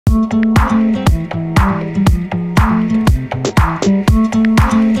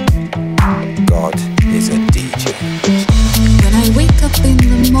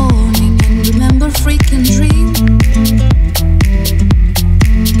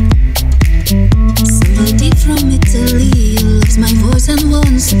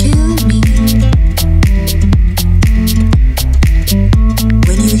things kill me.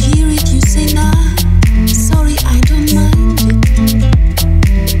 When you hear it, you say, nah, sorry, I don't mind it.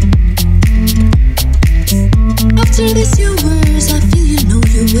 After these few words, I feel you know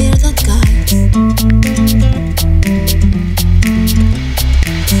you were that guy.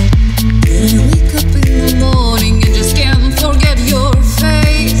 When I wake up in the morning and just can't forget your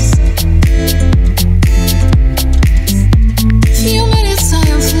face. Few minutes I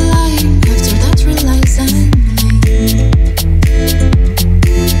am flying, after that realize I'm late.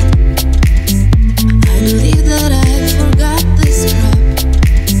 I believe that I forgot this crap.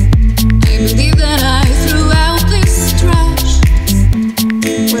 I believe that I threw out this trash.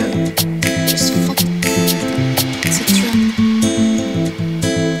 Well, just fuck it. It's a trap.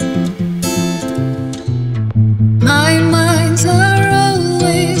 My minds are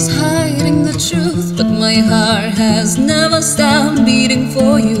always hiding the truth, but my heart has never stopped beating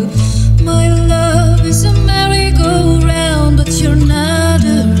for you. My love is a merry-go-round, but you're not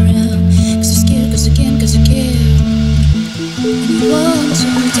around. 'Cause you're scared, 'cause you can, 'cause you care. And you want to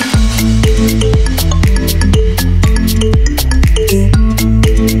die.